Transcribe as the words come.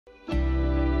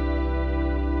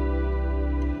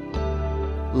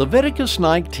Leviticus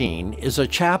 19 is a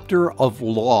chapter of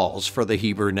laws for the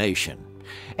Hebrew nation.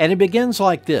 And it begins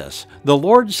like this. The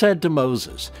Lord said to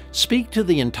Moses, "Speak to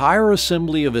the entire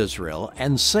assembly of Israel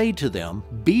and say to them,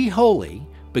 'Be holy,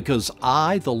 because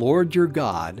I, the Lord your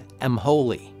God, am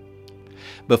holy.'"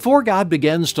 Before God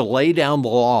begins to lay down the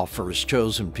law for His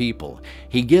chosen people,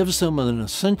 He gives them an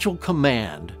essential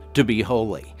command to be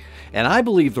holy. And I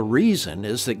believe the reason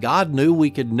is that God knew we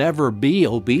could never be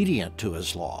obedient to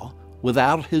His law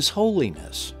without His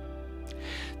holiness.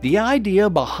 The idea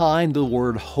behind the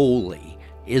word holy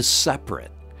is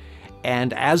separate,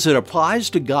 and as it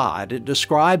applies to God, it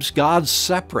describes God's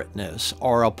separateness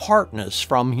or apartness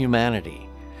from humanity.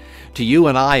 To you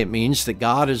and I, it means that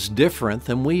God is different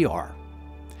than we are,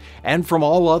 and from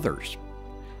all others,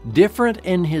 different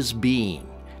in His being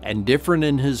and different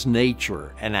in His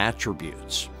nature and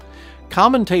attributes.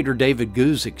 Commentator David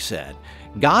Guzik said,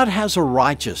 "God has a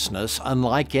righteousness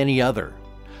unlike any other,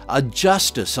 a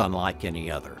justice unlike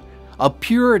any other, a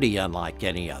purity unlike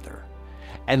any other,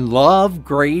 and love,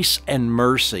 grace, and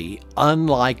mercy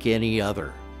unlike any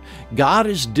other." God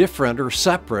is different or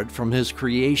separate from His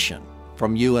creation,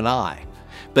 from you and I.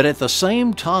 But at the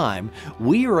same time,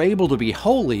 we are able to be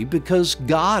holy because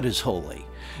God is holy.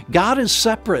 God is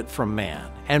separate from man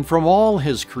and from all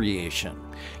His creation.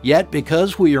 Yet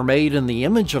because we are made in the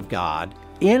image of God,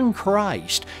 in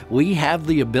Christ, we have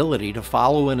the ability to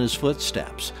follow in His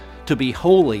footsteps, to be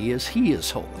holy as He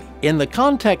is holy. In the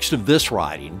context of this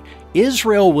writing,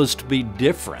 Israel was to be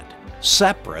different,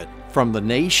 separate from the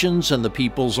nations and the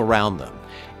peoples around them.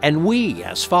 And we,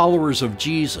 as followers of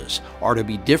Jesus, are to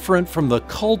be different from the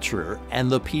culture and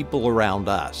the people around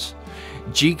us.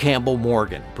 G. Campbell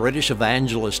Morgan, British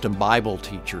evangelist and Bible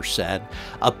teacher, said,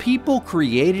 "A people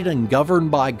created and governed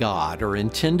by God are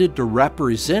intended to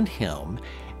represent Him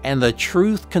and the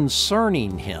truth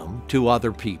concerning Him to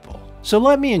other people." So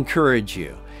let me encourage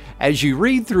you, as you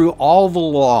read through all the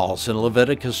laws in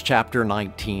Leviticus chapter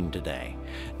 19 today,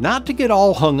 not to get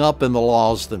all hung up in the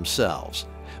laws themselves,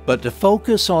 but to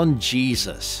focus on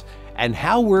Jesus and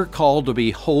how we're called to be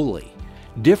holy,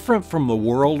 different from the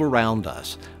world around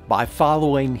us, by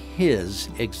following His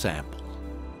example.